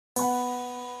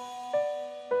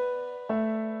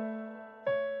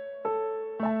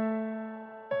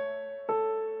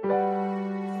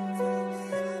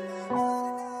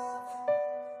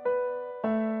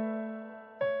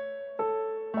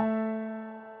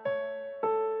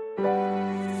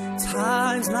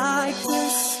Times like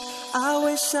this, I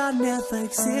wish I never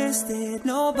existed.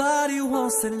 Nobody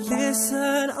wants to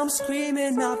listen, I'm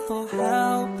screaming out for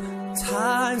help.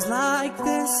 Times like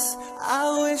this,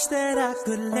 I wish that I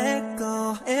could let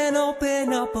go and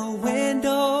open up a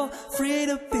window, free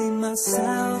to be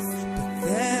myself. But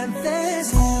then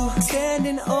there's you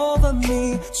standing over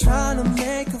me, trying to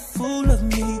make a fool of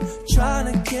me,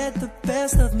 trying to get the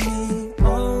best of me.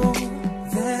 Oh,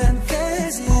 then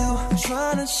there's you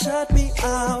trying to shut me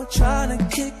out, trying to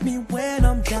kick me when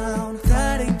I'm down.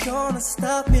 That ain't gonna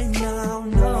stop me now,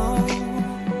 no.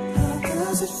 How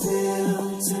does it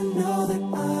feel to know that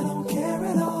I don't care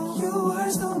at all? Your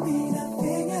words don't mean a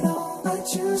thing at all. I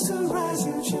choose to rise,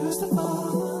 you choose to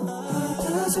fall. How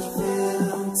does it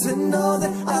feel to know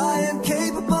that I am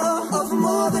capable of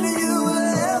more than you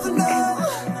will ever know?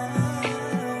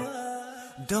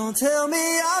 Don't tell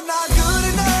me I'm not good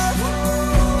enough.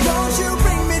 Don't you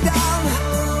bring me down.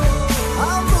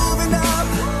 I'm moving up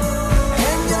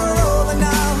and you're over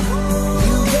now.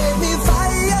 You gave me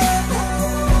fire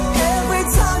every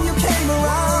time you came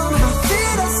around. My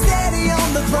feet are steady on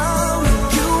the ground.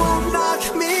 You won't knock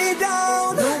me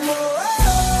down no more.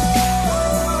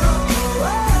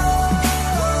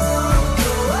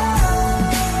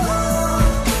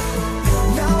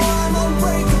 Now I'm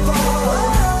unbreakable.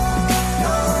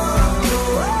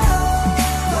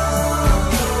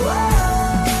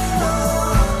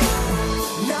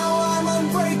 Now I'm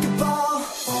unbreakable.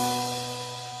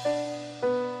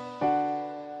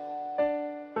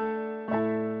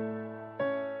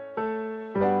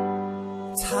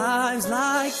 Times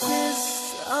like this,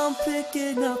 I'm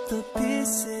picking up the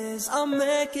pieces, I'm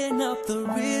making up the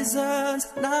reasons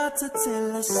not to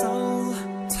tell a soul.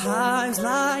 Times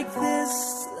like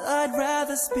this, I'd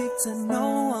rather speak to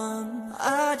no one.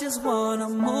 I just wanna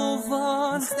move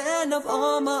on, stand up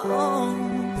on my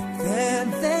own. But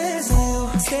then there's you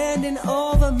standing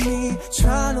over me,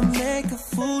 trying to make a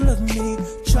fool of me,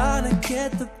 trying to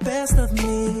get the best of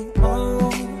me.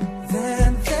 Oh,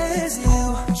 then there's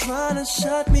you trying to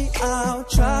shut me out,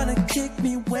 trying to kick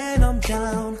me when I'm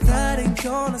down. That ain't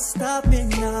gonna stop me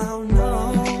now,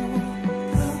 no.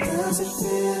 How does it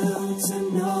feel to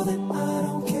know that I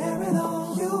don't care at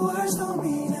all? Your words don't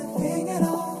mean a thing at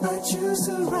all. I choose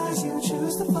to rise, you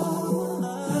choose to fall.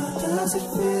 How does it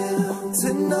feel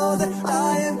to know that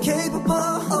I am capable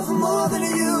of more than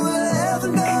you will ever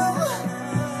know?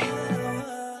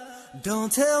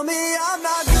 Don't tell me I'm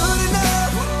not good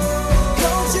enough.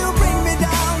 Don't you bring me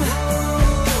down.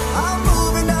 I'm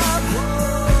moving up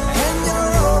and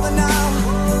you're over now.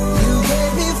 You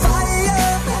gave me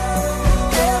fire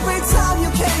every time you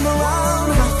came around.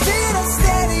 My feet are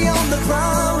steady on the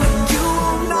ground. You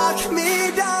won't knock me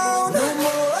down no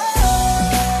more.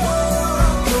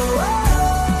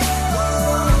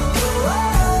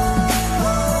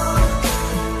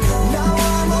 Now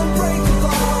I'm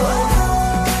unbreakable.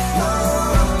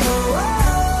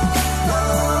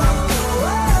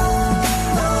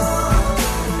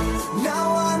 Now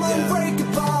I'm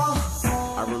unbreakable.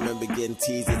 I remember getting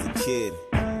teased as a kid,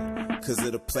 cause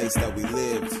of the place that we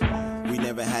lived. We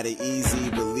never had it easy,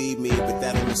 believe me, but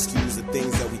that don't excuse the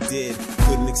things that we did.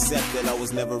 Couldn't accept that I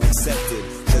was never accepted.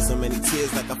 Shed so many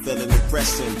tears like I felt an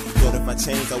depression. Thought if I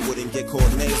changed I wouldn't get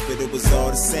called names, but it was all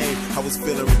the same, I was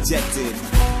feeling rejected.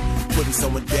 Putting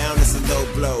someone down is a low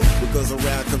blow. What goes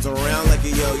around comes around like a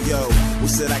yo-yo.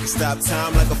 Wish that I could stop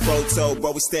time like a photo,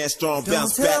 but we stand strong,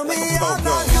 bounce back like a Don't tell me pogo. I'm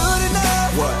not good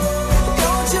enough. What?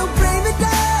 Don't you bring me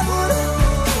down.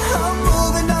 I'm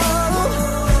moving on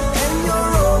and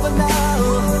you're over now.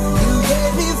 You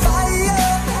gave me fire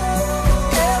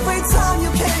every time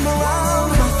you came around.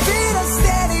 My feet are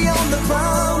steady on the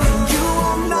ground and you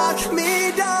won't knock me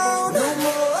down no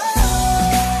more.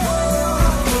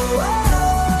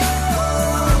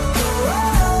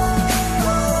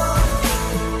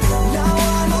 Now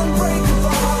I'm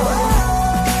unbreakable.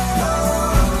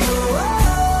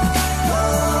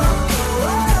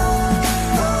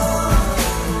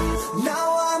 Now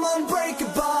I'm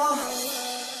unbreakable.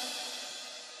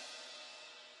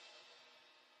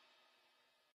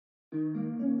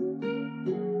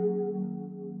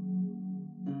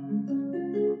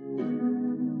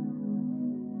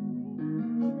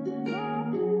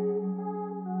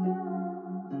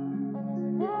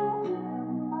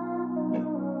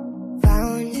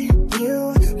 Found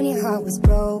you when your heart was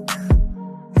broke.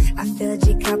 I filled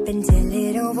your cup until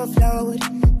it overflowed.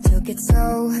 Took it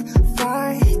so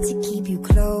far to keep you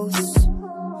close.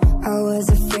 I was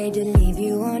afraid to leave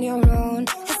you on your own.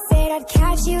 I said I'd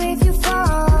catch you if you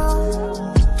fall,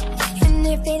 and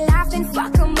if they laugh then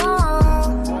fuck 'em all.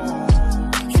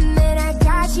 And then I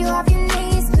got you off your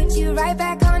knees, put you right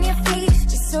back on your